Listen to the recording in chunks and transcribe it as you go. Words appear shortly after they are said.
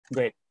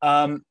Great.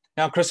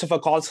 Now Kristoffer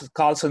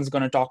Carlsson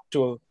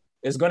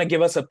is going to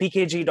give us a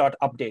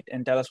Pkg.update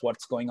and tell us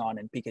what's going on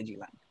in Pkg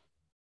land.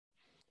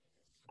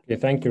 Okay,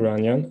 thank you,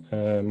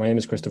 Ranjan. My name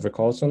is Kristoffer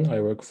Carlsson.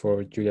 I work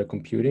for Julia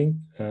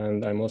Computing,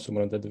 and I'm also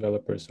one of the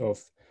developers of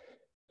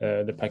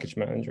the package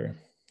manager.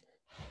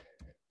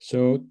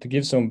 So to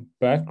give some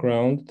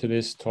background to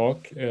this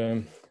talk,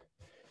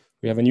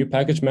 we have a new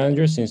package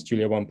manager since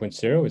Julia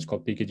 1.0. It's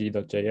called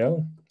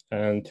Pkg.jl.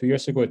 And 2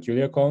 years ago at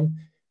JuliaCon,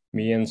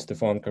 me and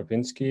Stefan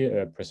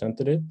Karpinski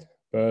presented it.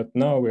 But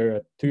now we're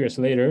at 2 years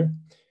later.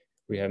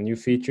 We have new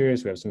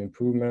features, we have some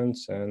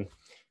improvements. And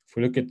if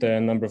we look at the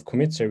number of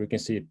commits here, we can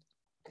see it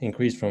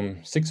increased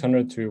from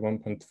 600 to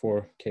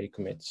 1.4K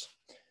commits.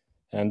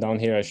 And down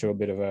here, I show a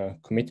bit of a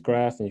commit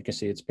graph, and you can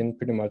see it's been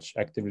pretty much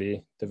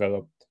actively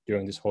developed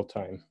during this whole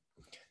time.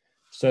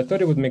 So I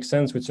thought it would make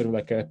sense with sort of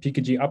like a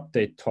Pkg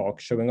update talk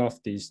showing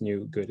off these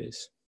new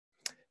goodies.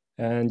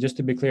 And just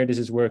to be clear, this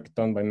is work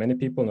done by many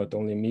people, not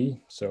only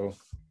me. So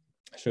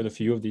I showed a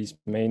few of these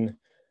main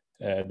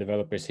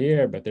developers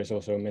here, but there's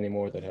also many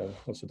more that have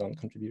also done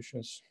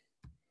contributions.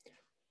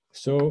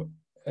 So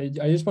I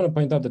just want to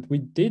point out that we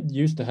did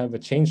used to have a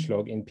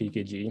changelog in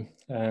Pkg,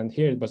 and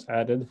here it was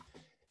added.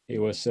 It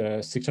was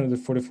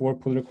 644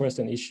 pull requests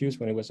and issues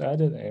when it was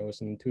added, and it was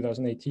in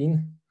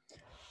 2018.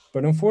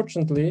 But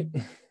unfortunately,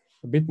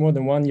 a bit more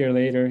than 1 year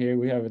later, here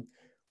we have it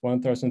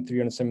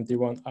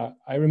 1,371.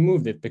 I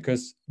removed it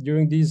because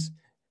during these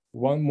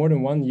more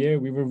than 1 year,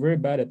 we were very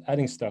bad at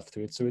adding stuff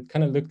to it. So it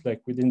kind of looked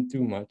like we didn't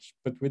do much,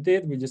 but we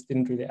did, we just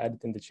didn't really add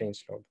it in the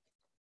changelog.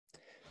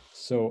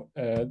 So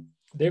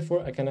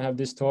therefore, I kind of have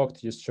this talk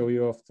to just show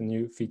you off the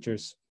new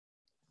features.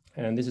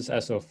 And this is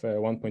as of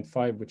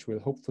 1.5, which will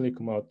hopefully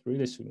come out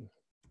really soon.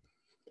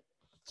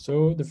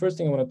 So the first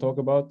thing I want to talk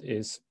about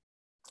is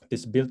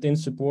this built-in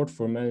support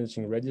for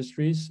managing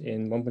registries.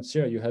 In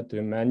 1.0, you had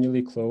to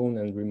manually clone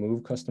and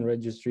remove custom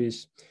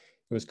registries.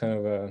 It was kind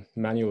of a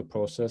manual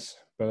process,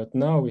 but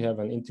now we have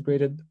an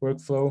integrated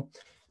workflow.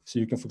 So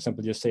you can, for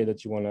example, just say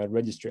that you want a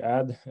registry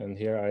add, and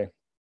here I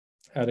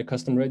add a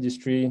custom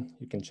registry.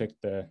 You can check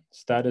the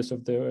status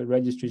of the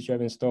registries you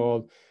have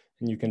installed,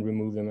 and you can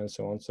remove them and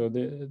so on. So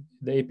the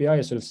API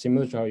is sort of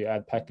similar to how you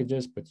add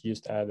packages, but you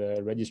just add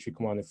a registry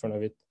command in front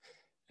of it,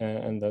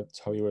 and that's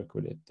how you work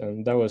with it.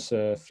 And that was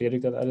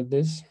Fredrik that added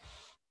this.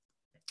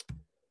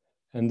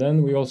 And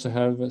then we also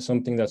have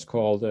something that's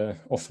called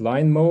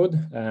offline mode,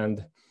 and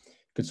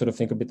you could sort of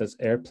think of it as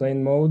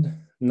airplane mode.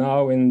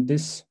 Now in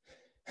this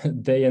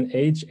day and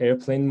age,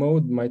 airplane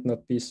mode might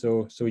not be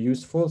so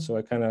useful. So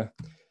I kind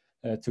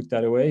of took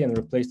that away and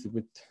replaced it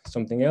with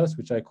something else,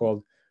 which I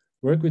called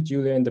work with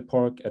Julia in the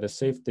park at a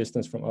safe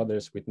distance from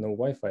others with no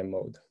Wi-Fi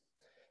mode,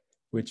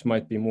 which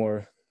might be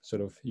more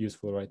sort of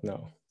useful right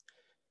now.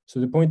 So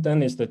the point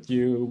then is that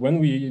when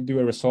we do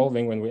a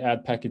resolving, when we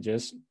add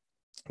packages,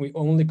 we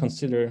only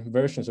consider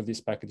versions of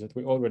these packages that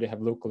we already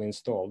have locally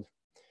installed.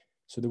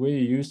 So the way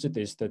you use it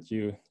is that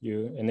you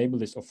enable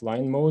this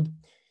offline mode.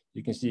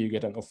 You can see you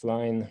get an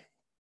offline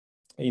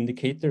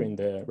indicator in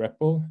the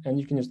REPL, and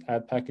you can just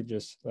add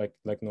packages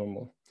like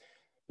normal.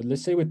 But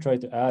let's say we try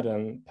to add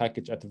a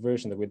package at the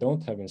version that we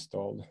don't have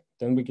installed,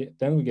 then we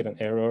get an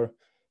error,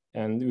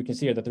 and we can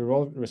see that the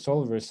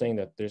resolver is saying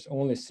that there's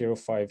only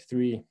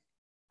 0.53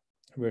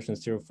 version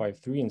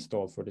 0.53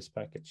 installed for this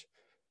package.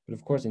 But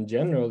of course, in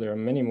general, there are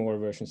many more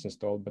versions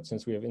installed. But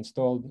since we have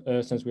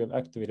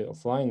activated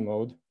offline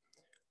mode,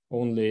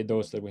 only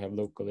those that we have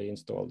locally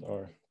installed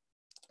are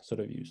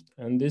sort of used.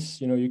 And this,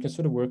 you can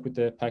sort of work with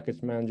the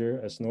package manager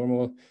as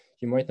normal.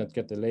 You might not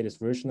get the latest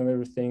version of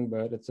everything,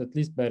 but it's at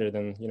least better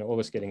than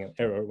always getting an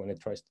error when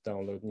it tries to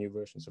download new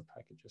versions of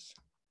packages.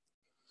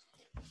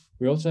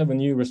 We also have a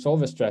new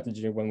resolver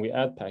strategy when we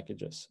add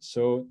packages.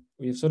 So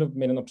we've sort of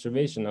made an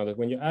observation now that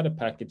when you add a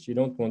package, you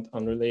don't want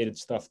unrelated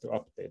stuff to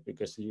update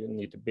because you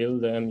need to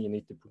build them, you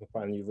need to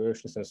compile new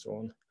versions and so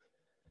on.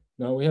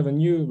 Now we have a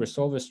new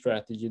resolver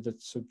strategy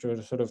that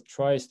sort of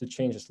tries to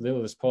change as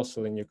little as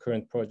possible in your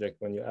current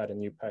project when you add a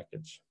new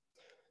package.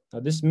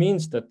 Now this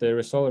means that the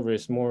resolver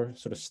is more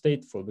sort of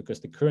stateful because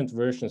the current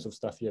versions of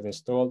stuff you have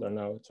installed are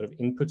now sort of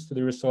inputs to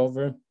the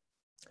resolver.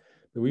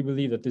 But we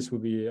believe that this will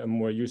be a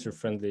more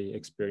user-friendly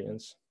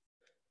experience.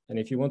 And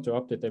if you want to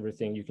update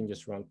everything, you can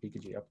just run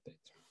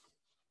Pkg.update.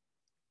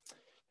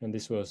 And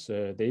this was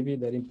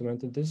David that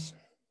implemented this.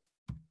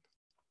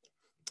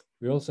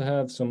 We also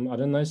have some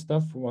other nice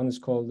stuff. One is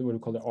called what we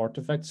call the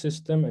artifact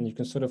system. And you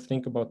can sort of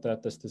think about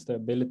that as the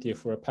ability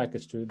for a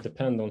package to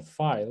depend on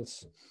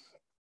files.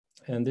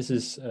 And this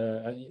is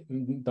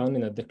done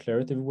in a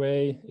declarative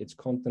way. It's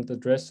content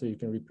addressed, so you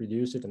can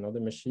reproduce it in other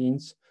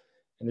machines.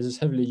 And this is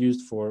heavily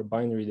used for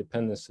binary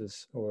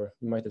dependencies, or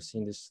you might have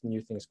seen this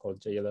new things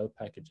called JLL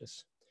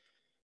packages.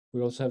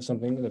 We also have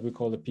something that we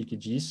call the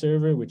Pkg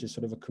server, which is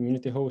sort of a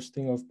community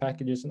hosting of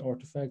packages and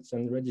artifacts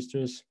and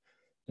registers.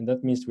 And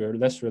that means we are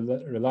less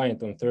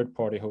reliant on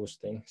third-party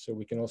hosting. So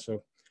we can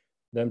also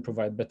then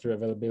provide better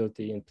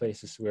availability in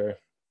places where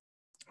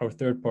our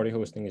third-party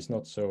hosting is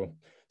not so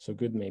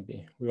good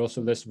maybe. We're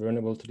also less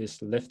vulnerable to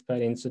this left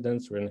pad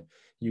incidents where a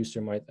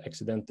user might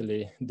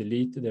accidentally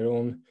delete their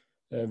own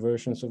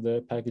versions of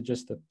the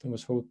packages that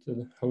was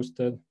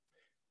hosted.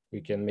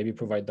 We can maybe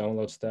provide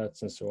download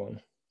stats and so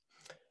on.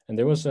 And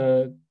there was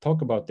a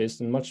talk about this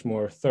and much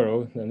more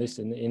thorough than this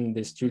in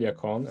this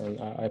JuliaCon, and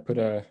I put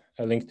a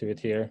link to it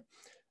here.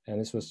 And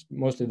this was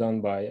mostly done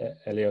by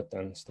Elliot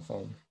and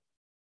Stefan.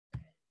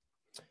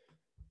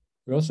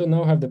 We also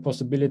now have the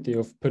possibility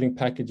of putting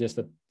packages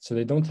so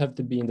they don't have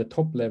to be in the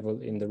top level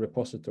in the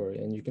repository,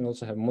 and you can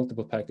also have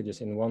multiple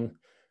packages in one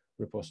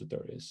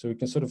repository. So you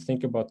can sort of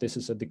think about this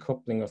as a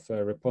decoupling of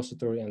a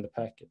repository and the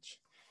package.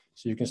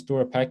 So you can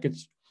store a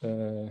package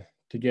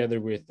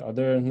together with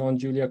other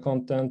non-Julia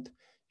content.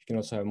 You can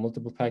also have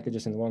multiple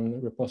packages in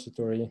one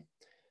repository.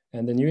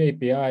 And the new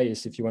API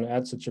is if you want to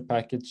add such a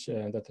package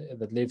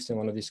that lives in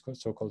one of these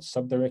so-called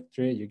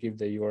subdirectory, you give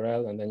the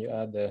URL and then you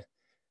add the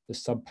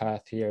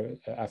subpath here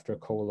after a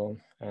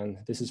colon. And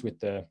this is with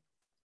the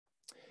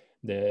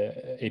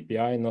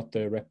API, not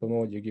the REPL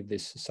mode. You give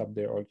this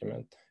subdir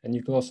argument. And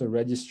you can also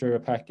register a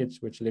package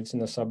which lives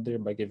in a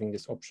subdir by giving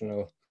this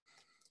optional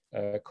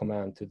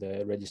command to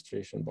the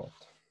registration bot.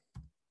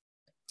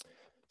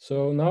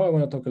 So now I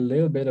want to talk a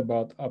little bit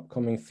about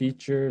upcoming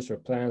features or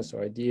plans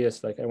or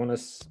ideas. Like I want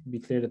to be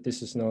clear that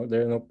this is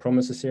there are no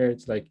promises here.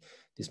 It's like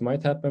this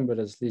might happen, but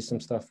at least some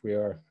stuff we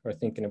are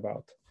thinking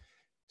about.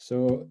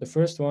 So the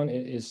first one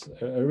is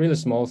a really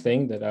small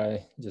thing that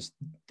I just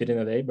did in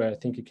a day, but I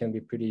think it can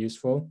be pretty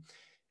useful.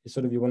 It's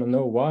sort of you want to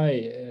know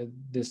why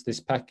this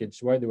package,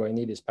 why do I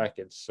need this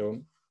package?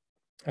 So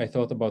I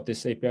thought about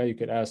this API. You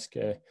could ask,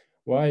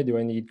 why do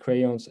I need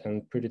crayons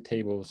and pretty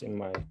tables in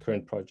my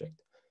current project?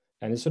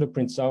 And it sort of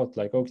prints out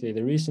like, okay,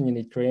 the reason you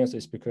need crayons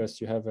is because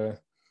you have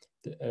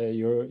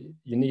you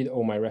need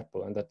Oh My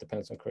REPL, and that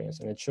depends on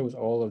crayons. And it shows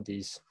all of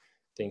these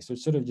things. So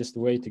it's sort of just a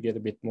way to get a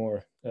bit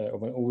more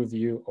of an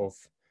overview of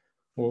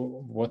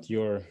what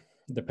your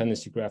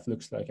dependency graph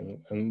looks like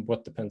and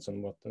what depends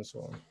on what and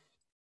so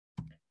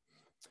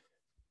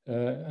on.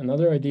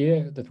 Another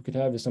idea that we could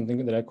have is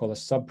something that I call a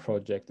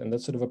sub-project, and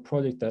that's sort of a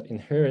project that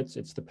inherits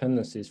its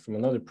dependencies from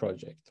another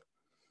project.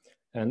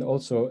 And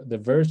also the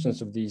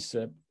versions of these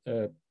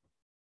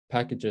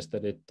packages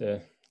that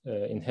it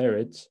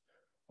inherits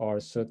are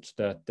such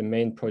that the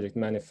main project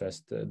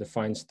manifest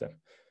defines them.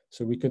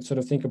 So we could sort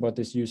of think about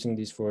this using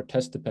these for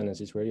test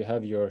dependencies, where you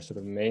have your sort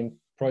of main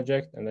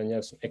project and then you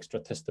have some extra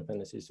test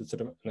dependencies. So it's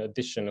sort of an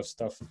addition of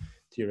stuff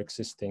to your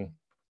existing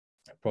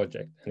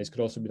project. And this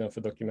could also be done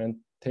for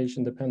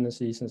documentation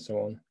dependencies and so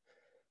on.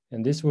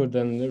 And this would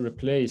then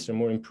replace or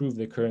more improve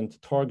the current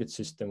target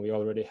system we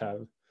already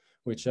have,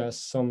 which has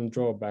some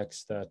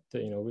drawbacks that,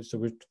 so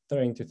we're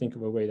trying to think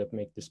of a way that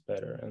make this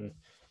better. And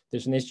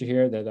there's an issue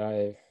here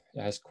that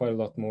has quite a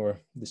lot more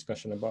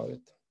discussion about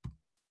it.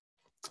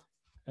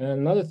 And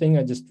another thing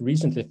I just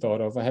recently thought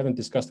of, I haven't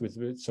discussed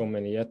with so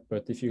many yet,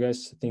 but if you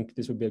guys think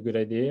this would be a good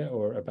idea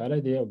or a bad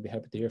idea, I'll be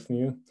happy to hear from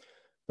you.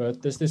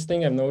 But there's this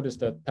thing I've noticed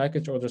that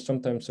package orders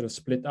sometimes sort of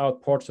split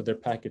out parts of their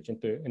package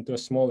into a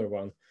smaller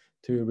one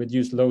to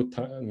reduce load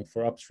time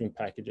for upstream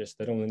packages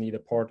that only need a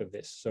part of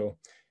this. So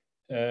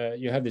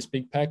you have this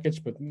big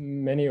package, but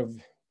many of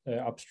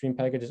upstream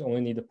packages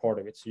only need a part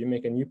of it. So you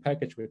make a new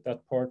package with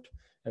that part,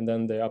 and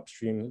then the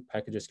upstream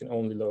packages can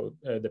only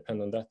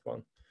depend on that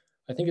one.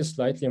 I think it's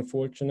slightly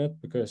unfortunate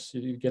because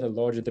you get a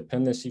larger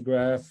dependency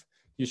graph.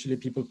 Usually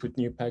people put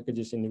new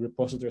packages in the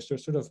repository, so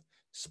it sort of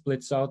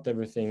splits out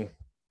everything.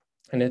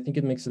 And I think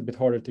it makes it a bit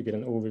harder to get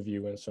an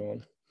overview and so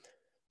on.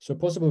 So a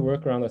possible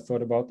workaround I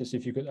thought about is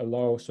if you could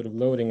allow sort of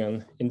loading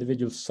an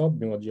individual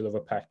sub-module of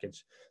a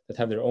package that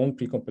have their own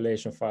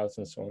pre-compilation files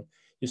and so on.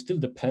 You still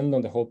depend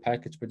on the whole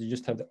package, but you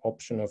just have the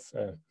option of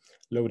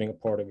loading a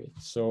part of it.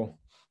 So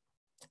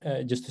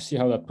just to see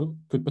how that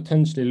could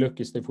potentially look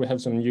is if we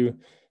have some new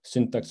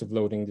syntax of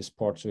loading this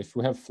part. So if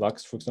we have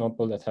Flux, for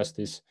example, that has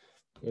this,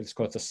 let's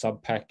call it a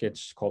sub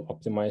package called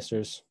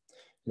optimizers,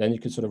 then you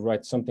could sort of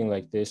write something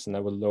like this, and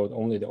that will load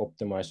only the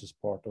optimizers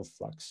part of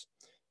Flux.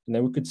 And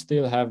then we could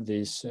still have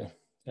this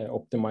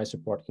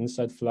optimizer part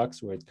inside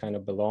Flux where it kind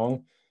of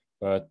belong,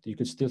 but you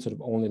could still sort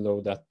of only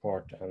load that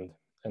part,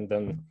 and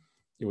then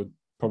it would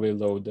probably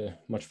load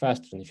much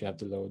faster than if you have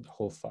to load the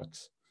whole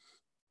Flux.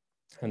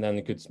 And then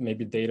it could,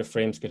 maybe data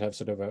frames could have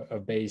sort of a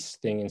base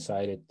thing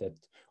inside it that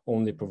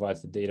only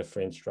provides the data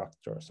frame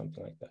structure or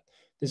something like that.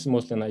 This is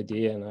mostly an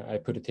idea, and I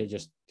put it here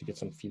just to get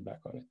some feedback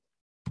on it.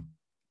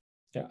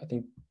 Yeah, I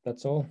think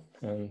that's all,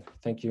 and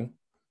thank you.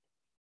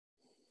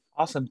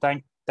 Awesome.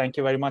 Thank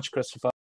you very much, Kristoffer.